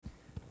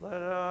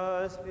Let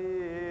us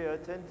be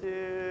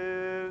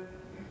attentive.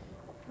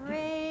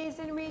 Praise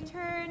and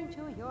return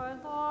to your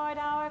Lord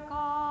our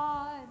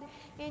God.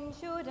 In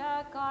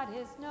Judah God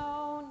is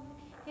known.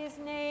 His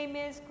name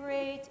is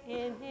great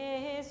in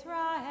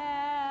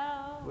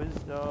Israel.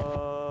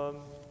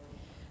 Wisdom.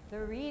 The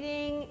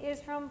reading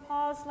is from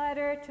Paul's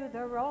letter to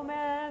the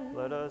Romans.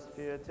 Let us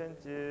be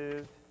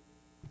attentive.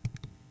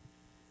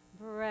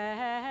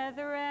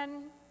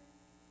 Brethren,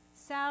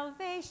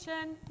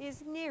 salvation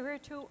is nearer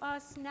to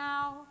us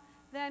now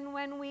than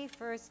when we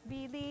first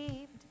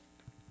believed.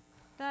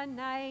 The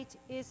night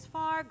is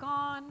far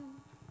gone,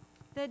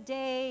 the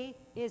day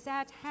is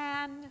at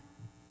hand.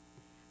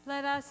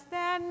 Let us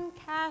then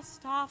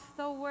cast off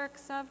the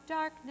works of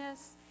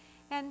darkness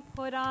and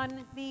put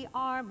on the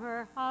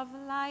armor of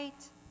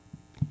light.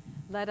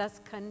 Let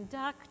us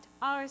conduct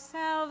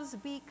ourselves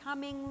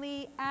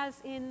becomingly as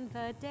in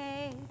the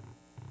day,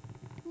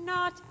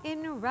 not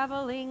in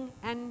reveling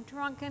and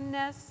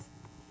drunkenness,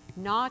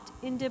 not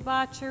in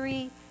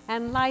debauchery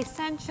and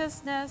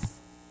licentiousness,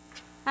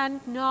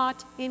 and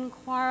not in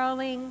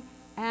quarreling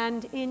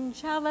and in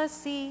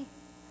jealousy,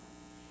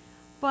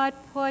 but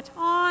put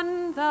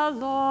on the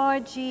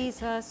Lord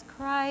Jesus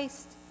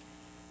Christ,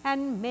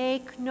 and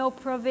make no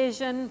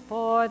provision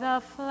for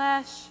the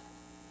flesh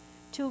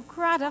to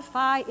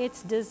gratify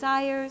its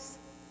desires.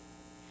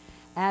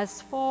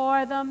 As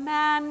for the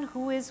man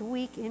who is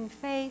weak in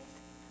faith,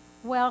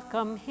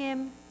 welcome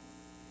him,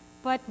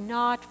 but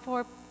not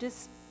for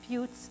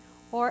disputes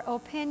or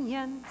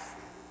opinions.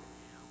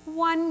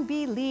 One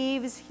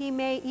believes he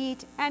may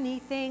eat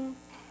anything,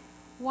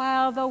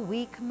 while the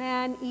weak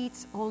man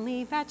eats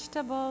only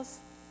vegetables.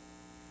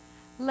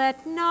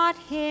 Let not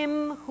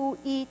him who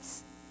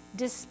eats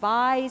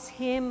despise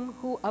him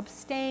who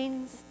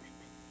abstains,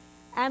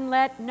 and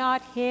let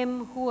not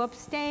him who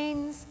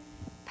abstains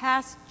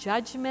pass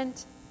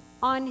judgment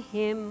on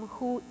him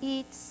who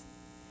eats,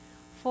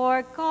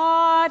 for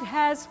God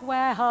has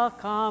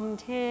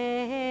welcomed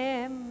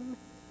him.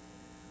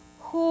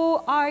 Who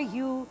are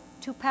you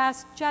to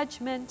pass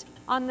judgment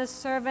on the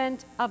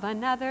servant of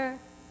another?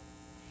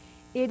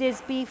 It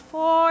is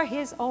before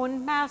his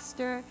own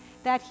master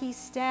that he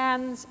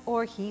stands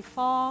or he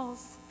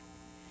falls,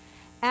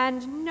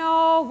 and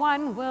no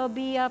one will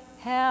be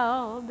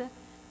upheld,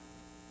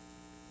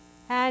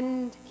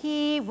 and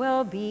he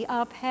will be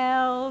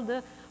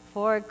upheld,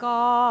 for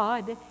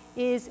God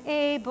is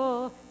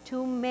able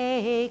to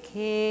make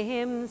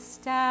him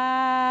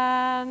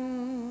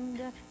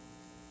stand.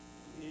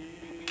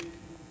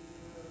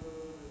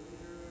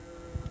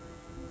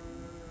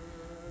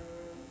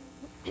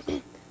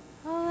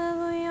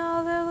 Alleluia,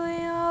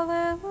 alleluia,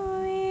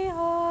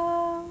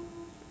 alleluia.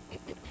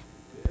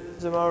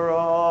 Wisdom,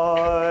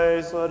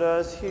 arise, let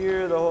us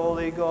hear the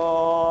holy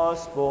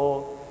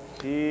gospel.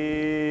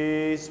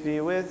 Peace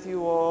be with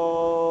you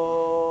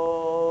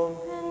all.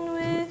 And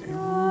with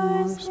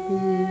your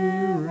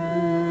spirit.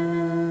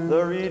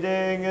 The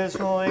reading is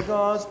from Holy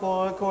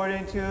Gospel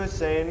according to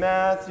St.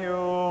 Matthew.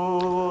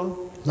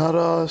 Let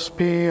us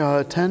be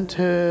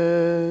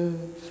attentive.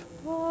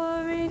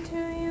 Glory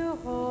to you,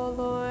 O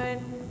Lord.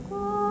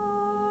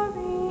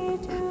 Glory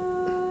to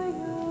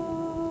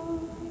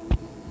you.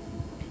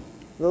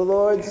 The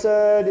Lord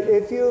said,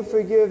 if you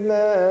forgive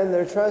men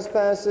their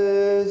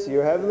trespasses,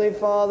 your heavenly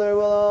Father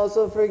will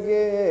also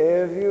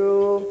forgive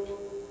you.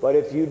 But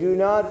if you do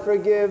not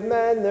forgive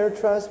men their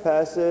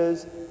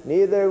trespasses,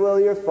 neither will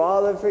your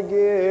Father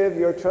forgive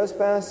your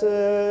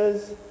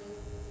trespasses.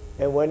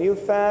 And when you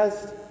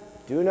fast,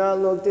 do not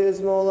look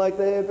dismal like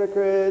the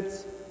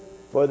hypocrites,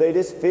 for they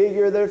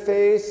disfigure their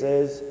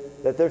faces,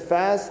 that their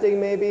fasting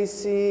may be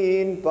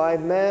seen by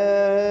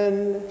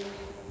men.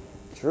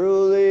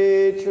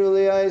 Truly,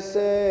 truly, I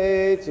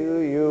say to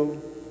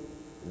you,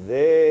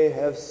 they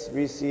have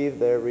received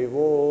their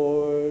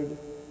reward.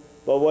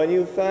 But when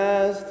you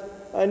fast,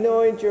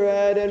 anoint your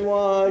head and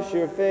wash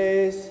your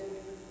face,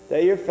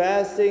 that your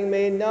fasting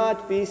may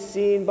not be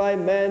seen by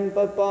men,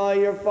 but by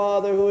your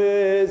Father who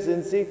is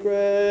in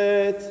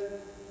secret.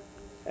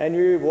 And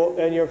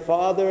your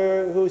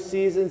Father who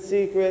sees in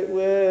secret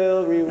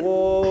will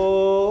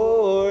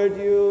reward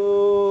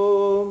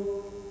you.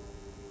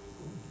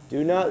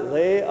 Do not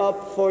lay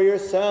up for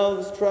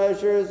yourselves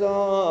treasures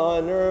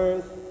on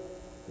earth,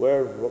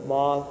 where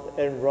moth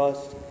and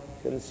rust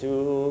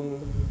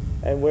consume,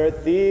 and where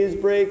thieves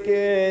break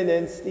in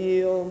and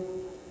steal.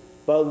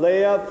 But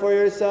lay up for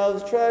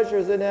yourselves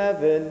treasures in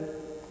heaven,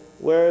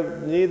 where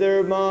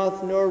neither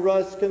moth nor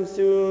rust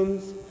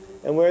consumes,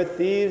 and where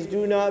thieves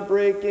do not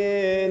break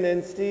in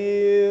and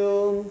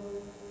steal.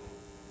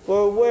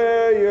 For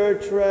where your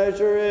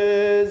treasure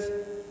is,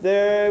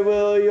 there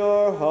will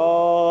your heart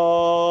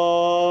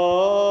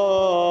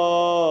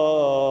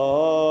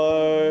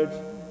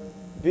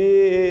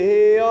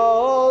be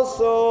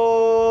also.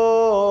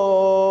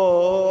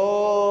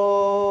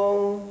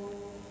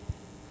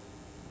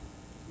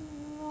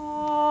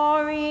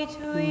 Glory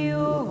to you,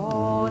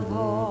 O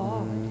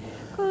Lord.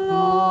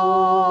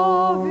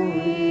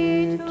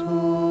 Glory to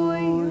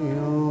you.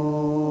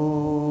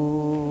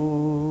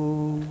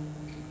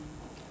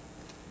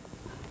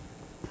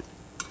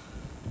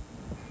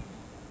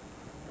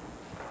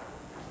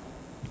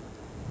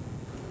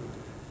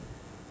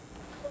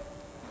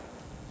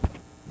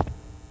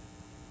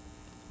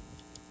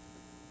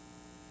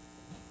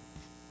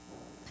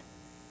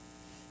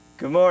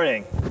 Good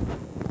morning.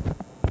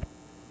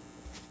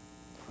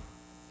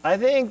 I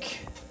think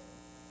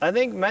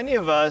many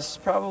of us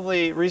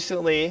probably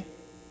recently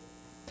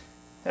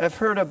have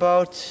heard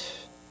about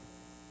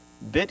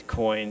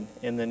Bitcoin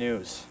in the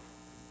news.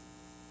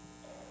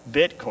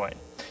 Bitcoin.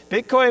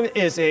 Bitcoin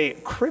is a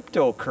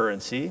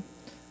cryptocurrency,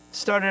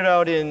 started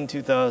out in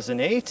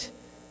 2008,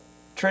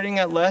 trading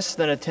at less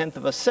than a tenth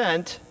of a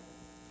cent,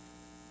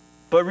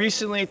 but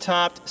recently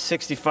topped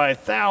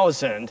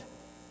 65,000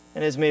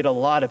 and has made a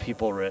lot of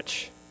people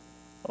rich.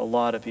 A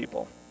lot of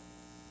people.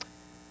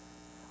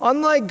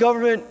 Unlike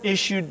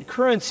government-issued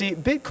currency,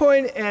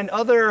 Bitcoin and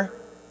other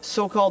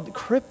so-called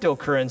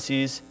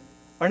cryptocurrencies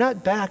are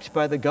not backed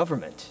by the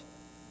government.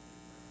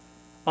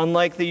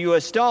 Unlike the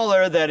US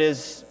dollar that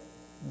is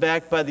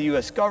backed by the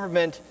US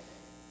government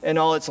and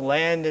all its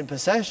land and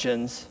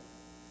possessions,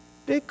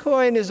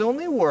 Bitcoin is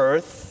only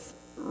worth,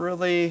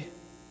 really,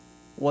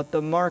 what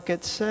the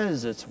market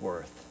says it's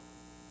worth.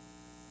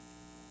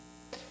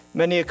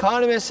 Many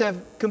economists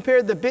have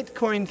compared the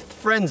Bitcoin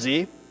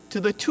frenzy to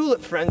the tulip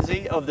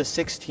frenzy of the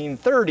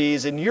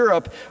 1630s in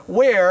Europe,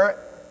 where,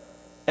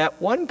 at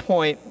one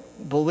point,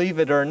 believe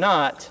it or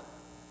not,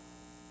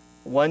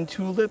 one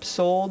tulip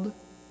sold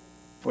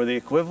for the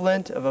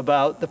equivalent of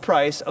about the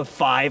price of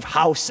 5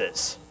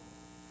 houses.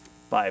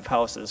 5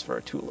 houses for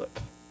a tulip.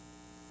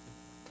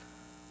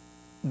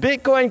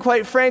 Bitcoin,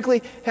 quite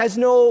frankly, has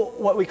no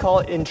what we call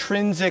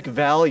intrinsic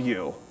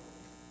value.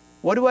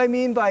 What do I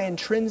mean by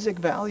intrinsic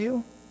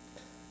value?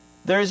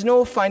 There is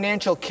no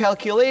financial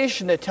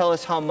calculation to tell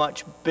us how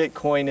much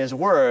Bitcoin is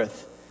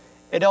worth.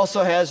 It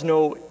also has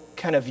no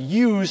kind of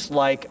use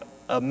like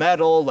a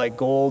metal, like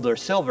gold or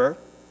silver,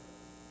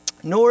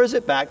 nor is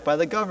it backed by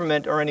the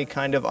government or any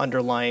kind of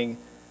underlying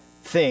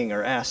thing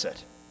or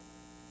asset.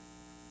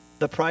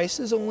 The price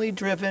is only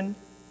driven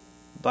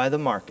by the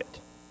market,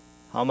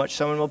 how much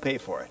someone will pay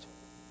for it.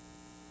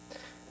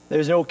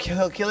 There's no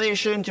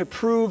calculation to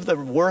prove the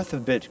worth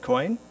of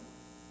Bitcoin.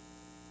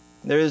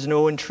 There is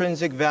no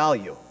intrinsic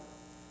value.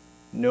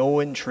 No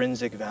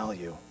intrinsic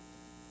value.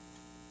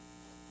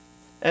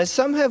 As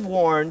some have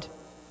warned,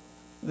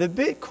 the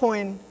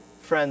Bitcoin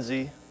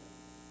frenzy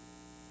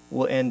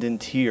will end in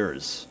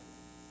tears.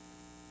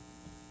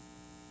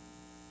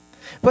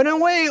 But in a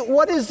way,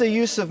 what is the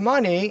use of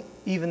money,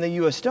 even the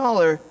US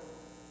dollar,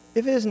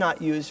 if it is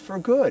not used for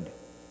good?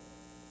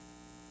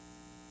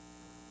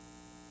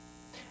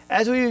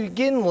 As we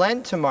begin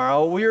Lent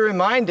tomorrow, we are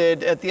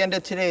reminded at the end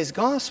of today's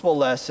gospel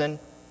lesson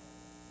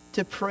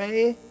to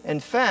pray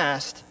and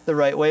fast the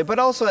right way, but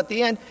also at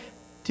the end,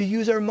 to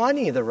use our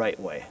money the right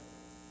way.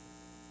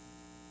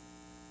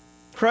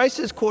 Christ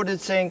is quoted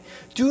saying,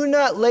 "Do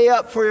not lay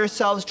up for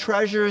yourselves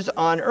treasures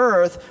on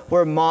earth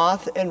where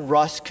moth and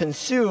rust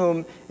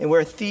consume and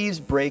where thieves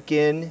break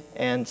in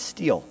and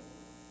steal."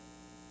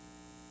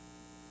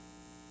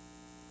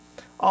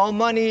 All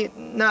money,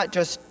 not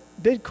just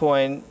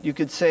Bitcoin, you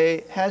could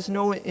say, has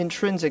no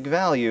intrinsic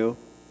value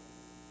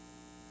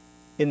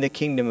in the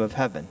kingdom of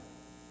heaven.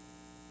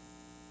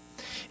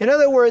 In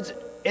other words,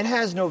 it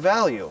has no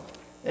value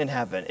in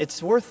heaven.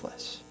 It's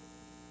worthless.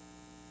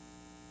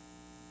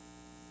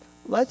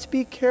 Let's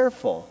be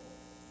careful.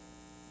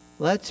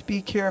 Let's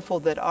be careful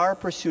that our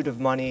pursuit of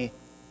money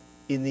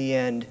in the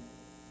end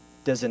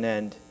doesn't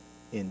end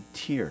in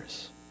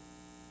tears.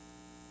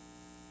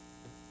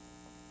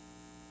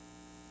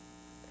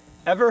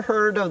 Ever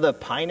heard of the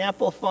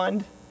Pineapple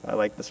Fund? I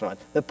like this one.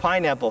 The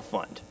Pineapple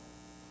Fund.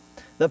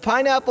 The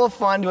Pineapple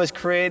Fund was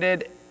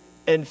created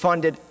and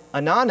funded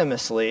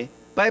anonymously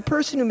by a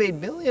person who made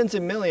millions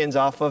and millions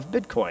off of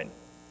Bitcoin.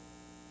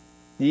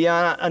 The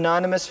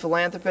anonymous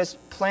philanthropist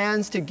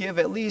plans to give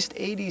at least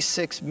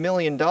 $86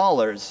 million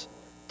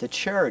to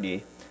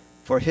charity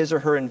for his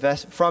or her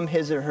from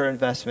his or her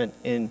investment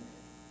in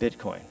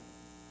Bitcoin.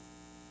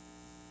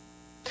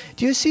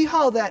 Do you see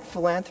how that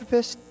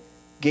philanthropist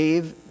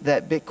gave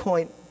that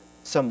Bitcoin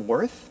some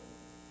worth?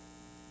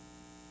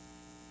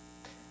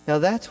 Now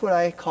that's what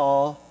I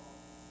call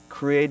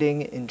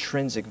creating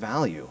intrinsic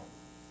value.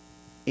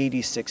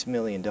 $86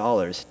 million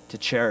to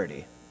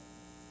charity.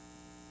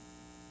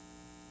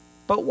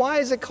 But why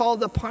is it called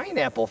the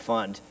Pineapple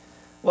Fund?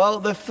 Well,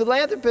 the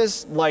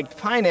philanthropist liked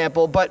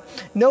pineapple, but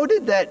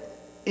noted that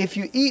if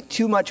you eat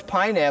too much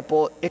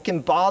pineapple, it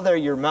can bother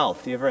your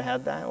mouth. You ever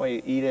had that? When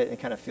you eat it,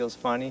 it kind of feels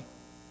funny.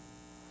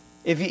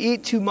 If you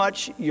eat too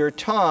much, your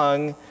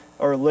tongue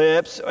or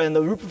lips and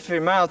the roof of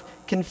your mouth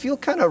can feel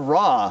kind of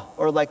raw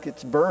or like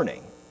it's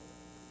burning.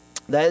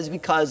 That is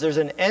because there's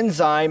an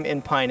enzyme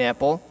in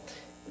pineapple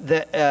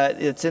that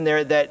it's in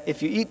there that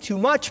if you eat too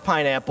much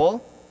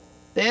pineapple,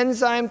 the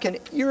enzyme can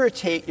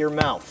irritate your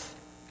mouth.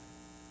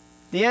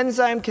 The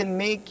enzyme can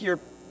make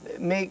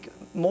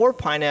more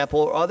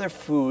pineapple or other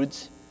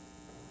foods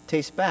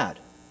taste bad.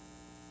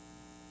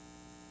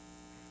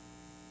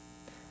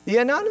 The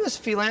anonymous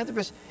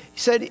philanthropist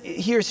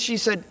she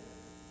said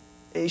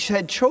she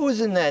had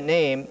chosen that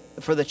name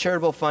for the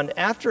charitable fund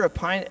after a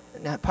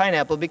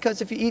pineapple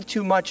because if you eat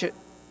too much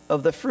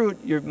of the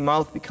fruit, your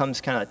mouth becomes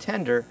kind of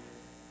tender.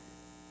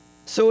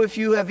 So if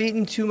you have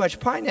eaten too much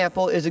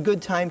pineapple, it's a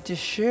good time to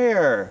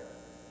share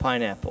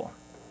pineapple.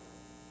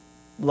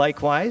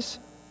 Likewise,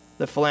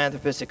 the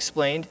philanthropist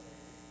explained,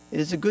 it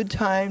is a good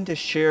time to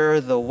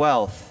share the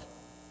wealth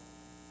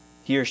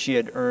he or she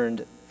had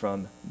earned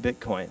from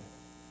Bitcoin.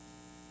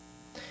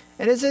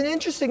 And it's an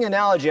interesting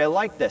analogy. I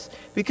like this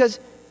because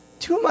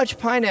too much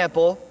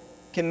pineapple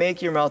can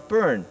make your mouth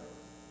burn.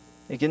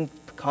 It can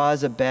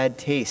cause a bad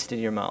taste in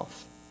your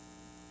mouth.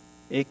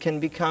 It can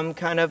become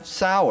kind of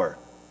sour.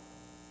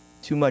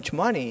 Too much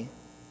money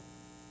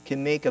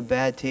can make a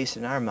bad taste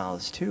in our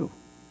mouths too.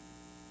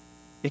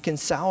 It can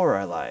sour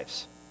our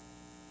lives.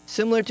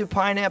 Similar to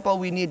pineapple,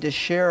 we need to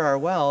share our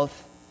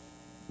wealth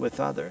with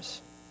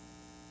others.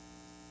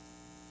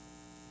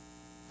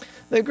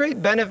 The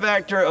great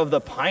benefactor of the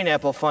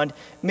Pineapple Fund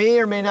may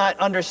or may not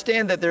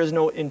understand that there is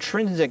no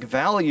intrinsic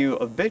value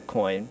of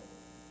Bitcoin,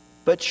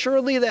 but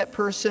surely that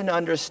person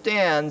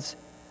understands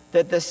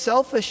that the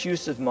selfish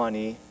use of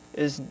money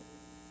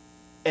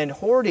and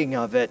hoarding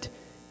of it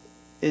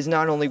is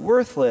not only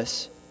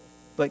worthless,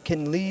 but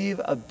can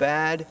leave a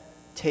bad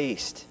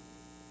taste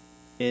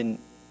in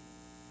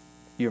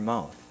your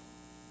mouth.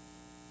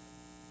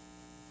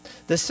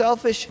 The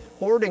selfish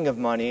hoarding of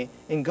money,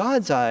 in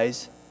God's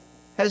eyes,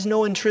 has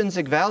no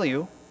intrinsic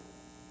value.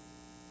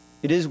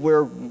 It is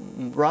where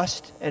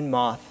rust and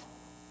moth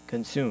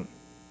consume.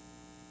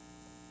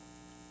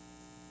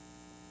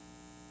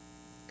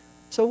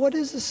 So what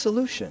is the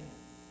solution?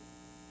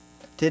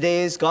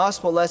 Today's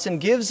gospel lesson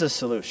gives a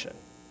solution.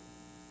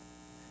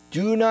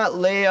 Do not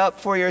lay up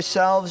for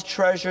yourselves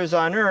treasures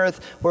on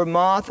earth where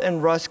moth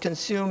and rust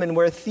consume and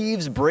where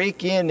thieves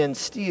break in and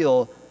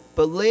steal,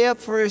 but lay up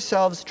for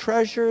yourselves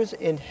treasures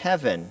in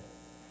heaven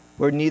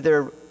where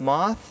neither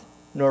moth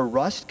nor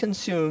rust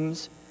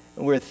consumes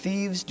and where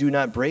thieves do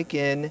not break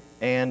in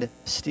and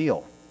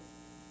steal.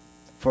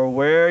 For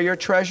where your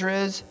treasure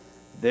is,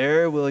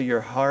 there will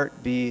your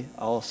heart be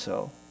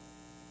also.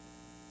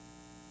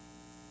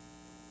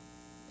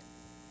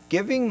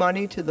 Giving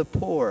money to the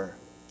poor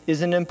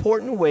is an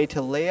important way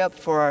to lay up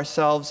for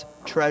ourselves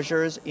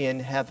treasures in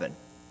heaven.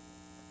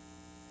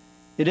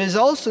 It is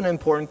also an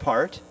important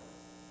part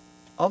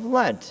of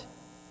Lent,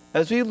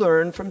 as we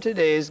learn from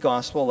today's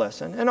gospel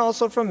lesson and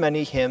also from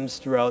many hymns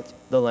throughout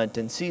the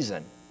Lenten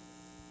season.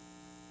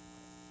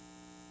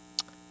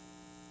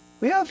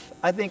 We have,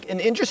 I think, an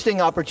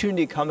interesting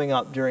opportunity coming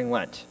up during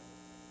Lent.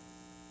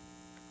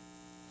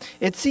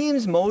 It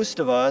seems most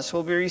of us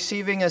will be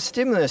receiving a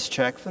stimulus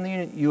check from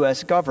the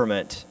U.S.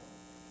 government.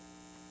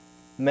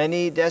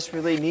 Many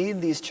desperately need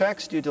these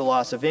checks due to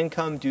loss of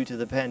income due to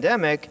the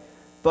pandemic,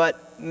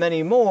 but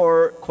many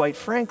more, quite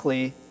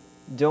frankly,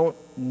 don't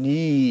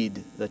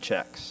need the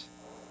checks.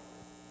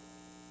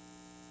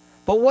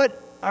 But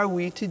what are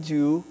we to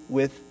do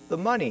with the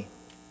money?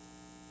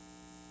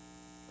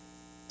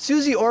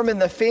 Susie Orman,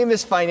 the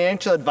famous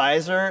financial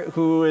advisor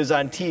who is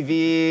on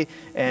TV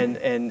and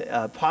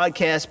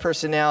podcast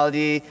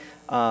personality,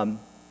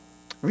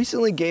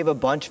 recently gave a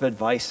bunch of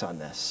advice on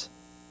this.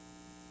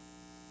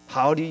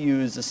 How to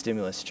use the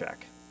stimulus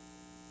check.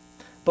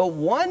 But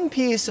one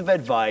piece of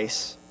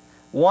advice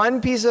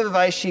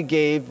she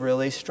gave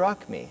really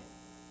struck me.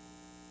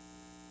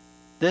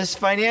 This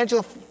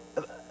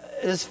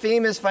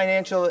famous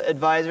financial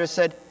advisor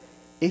said,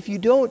 if you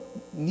don't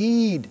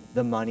need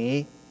the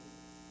money,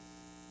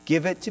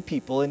 give it to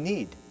people in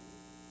need.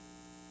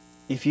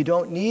 If you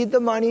don't need the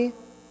money,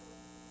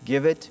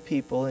 give it to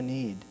people in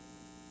need.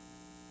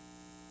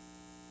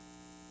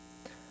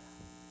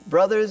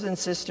 Brothers and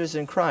sisters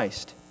in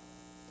Christ,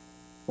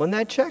 when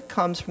that check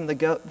comes from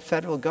the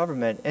federal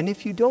government, and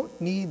if you don't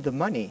need the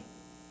money,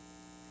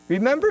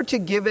 remember to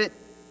give it,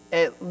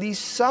 at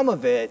least some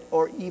of it,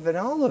 or even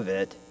all of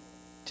it,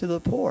 to the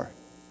poor.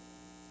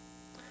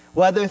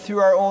 Whether through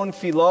our own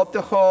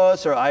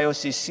Philoptochos or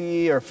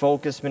IOCC or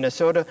Focus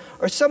Minnesota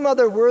or some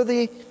other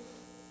worthy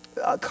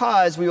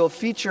cause we will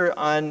feature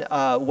on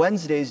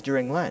Wednesdays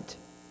during Lent.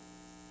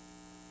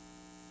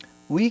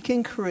 We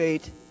can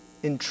create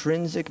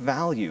intrinsic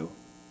value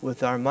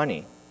with our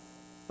money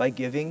by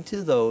giving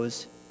to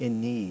those in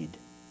need.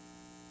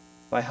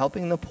 By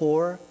helping the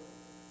poor,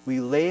 we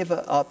lay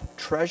up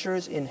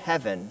treasures in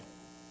heaven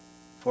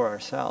for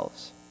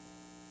ourselves.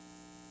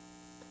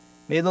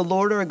 May the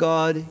Lord our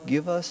God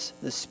give us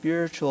the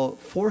spiritual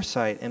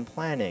foresight and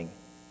planning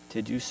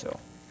to do so.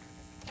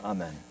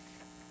 Amen.